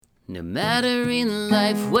No matter in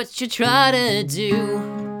life what you try to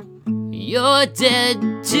do, you're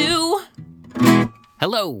dead too.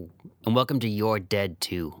 Hello, and welcome to You're Dead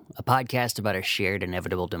Too, a podcast about our shared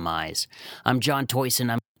inevitable demise. I'm John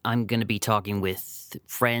Toyson. I'm going to be talking with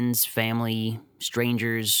friends, family,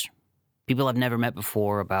 strangers, people I've never met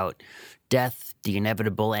before about death, the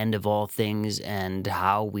inevitable end of all things, and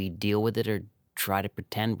how we deal with it or try to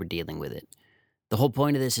pretend we're dealing with it. The whole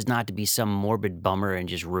point of this is not to be some morbid bummer and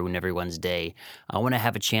just ruin everyone's day. I want to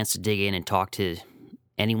have a chance to dig in and talk to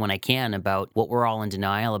anyone I can about what we're all in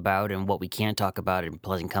denial about and what we can't talk about in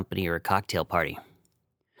pleasant company or a cocktail party.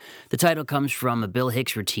 The title comes from a Bill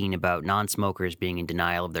Hicks routine about non-smokers being in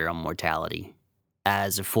denial of their own mortality.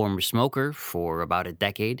 As a former smoker for about a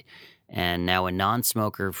decade, and now a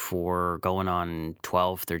non-smoker for going on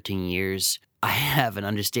 12, 13 years, I have an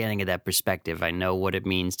understanding of that perspective. I know what it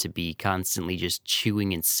means to be constantly just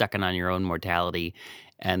chewing and sucking on your own mortality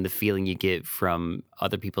and the feeling you get from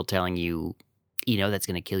other people telling you, that's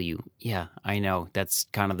going to kill you. Yeah, I know. That's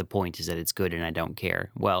kind of the point, is that it's good and I don't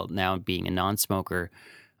care. Well, now being a non-smoker,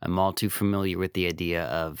 I'm all too familiar with the idea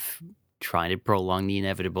of trying to prolong the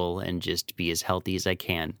inevitable and just be as healthy as I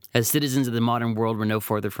can. As citizens of the modern world, we're no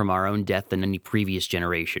further from our own death than any previous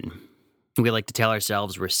generation. We like to tell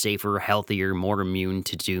ourselves we're safer, healthier, more immune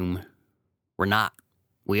to doom. We're not.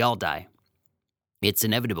 We all die. It's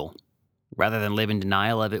inevitable. Rather than live in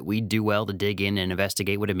denial of it, we do well to dig in and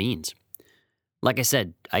investigate what it means. Like I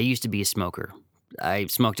said, I used to be a smoker. I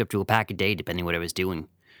smoked up to a pack a day, depending what I was doing.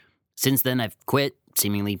 Since then, I've quit,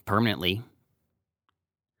 seemingly permanently.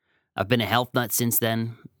 I've been a health nut since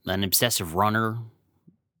then, an obsessive runner,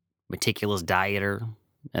 meticulous dieter,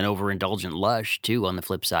 an overindulgent lush, too, on the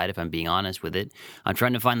flip side, if I'm being honest with it. I'm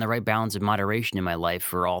trying to find the right balance of moderation in my life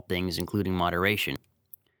for all things, including moderation.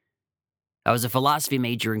 I was a philosophy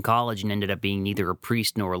major in college and ended up being neither a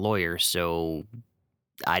priest nor a lawyer, so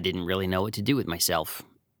I didn't really know what to do with myself.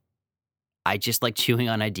 I just like chewing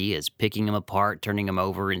on ideas, picking them apart, turning them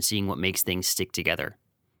over, and seeing what makes things stick together.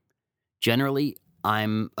 Generally,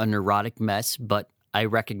 I'm a neurotic mess, but I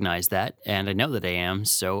recognize that, and I know that I am,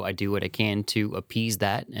 so I do what I can to appease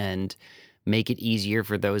that and make it easier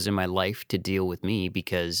for those in my life to deal with me,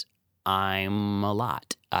 because I'm a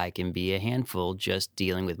lot. I can be a handful just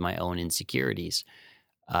dealing with my own insecurities.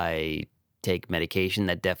 I take medication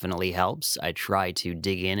that definitely helps. I try to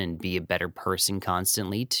dig in and be a better person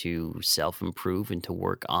constantly, to self-improve and to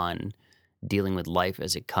work on dealing with life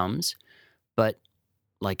as it comes. But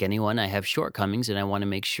like anyone, I have shortcomings, and I want to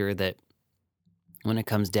make sure that when it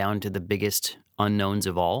comes down to the biggest unknowns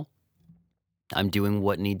of all, I'm doing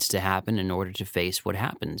what needs to happen in order to face what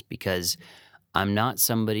happens, because I'm not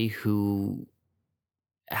somebody who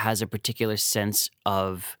has a particular sense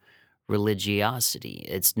of religiosity.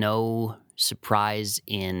 It's no surprise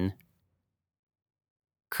in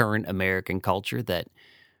current American culture that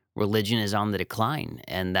religion is on the decline,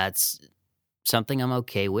 and that's something I'm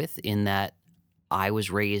okay with, in that I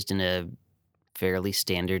was raised in a fairly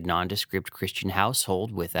standard nondescript Christian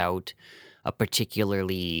household without a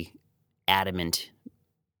particularly adamant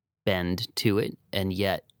bend to it, and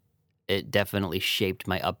yet it definitely shaped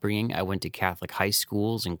my upbringing. I went to Catholic high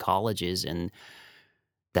schools and colleges, and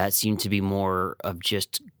that seemed to be more of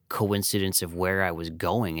just coincidence of where I was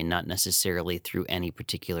going, and not necessarily through any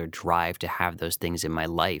particular drive to have those things in my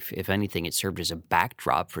life. If anything, it served as a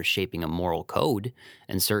backdrop for shaping a moral code,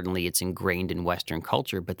 and certainly it's ingrained in Western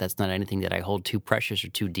culture, but that's not anything that I hold too precious or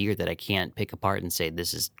too dear that I can't pick apart and say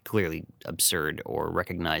this is clearly absurd, or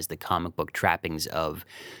recognize the comic book trappings of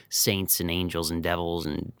saints and angels and devils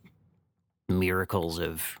and miracles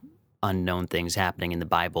of unknown things happening in the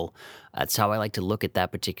Bible. That's how I like to look at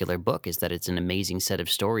that particular book, is that it's an amazing set of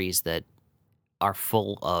stories that are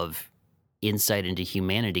full of insight into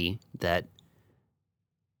humanity that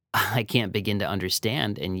I can't begin to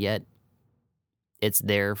understand, and yet it's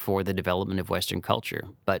there for the development of Western culture.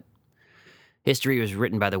 But history was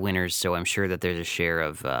written by the winners, so I'm sure that there's a share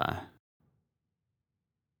of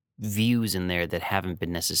views in there that haven't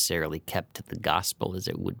been necessarily kept to the gospel as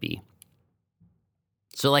it would be.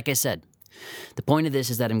 So like I said, the point of this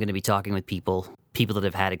is that I'm going to be talking with people that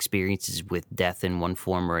have had experiences with death in one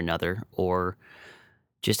form or another, or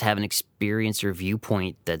just have an experience or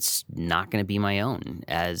viewpoint that's not going to be my own.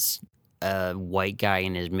 As a white guy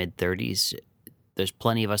in his mid-30s, there's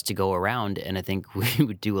plenty of us to go around, and I think we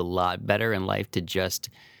would do a lot better in life to just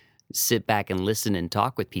sit back and listen and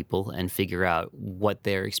talk with people and figure out what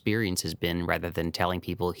their experience has been, rather than telling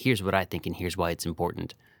people, here's what I think and here's why it's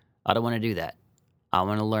important. I don't want to do that. I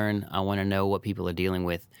want to learn. I want to know what people are dealing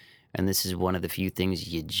with. And this is one of the few things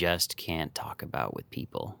you just can't talk about with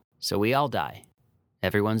people. So we all die.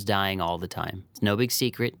 Everyone's dying all the time. It's no big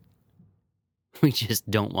secret. We just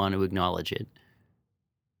don't want to acknowledge it.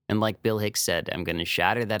 And like Bill Hicks said, I'm going to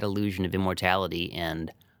shatter that illusion of immortality,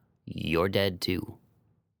 and you're dead too.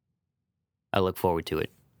 I look forward to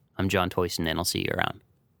it. I'm John Toyson, and I'll see you around.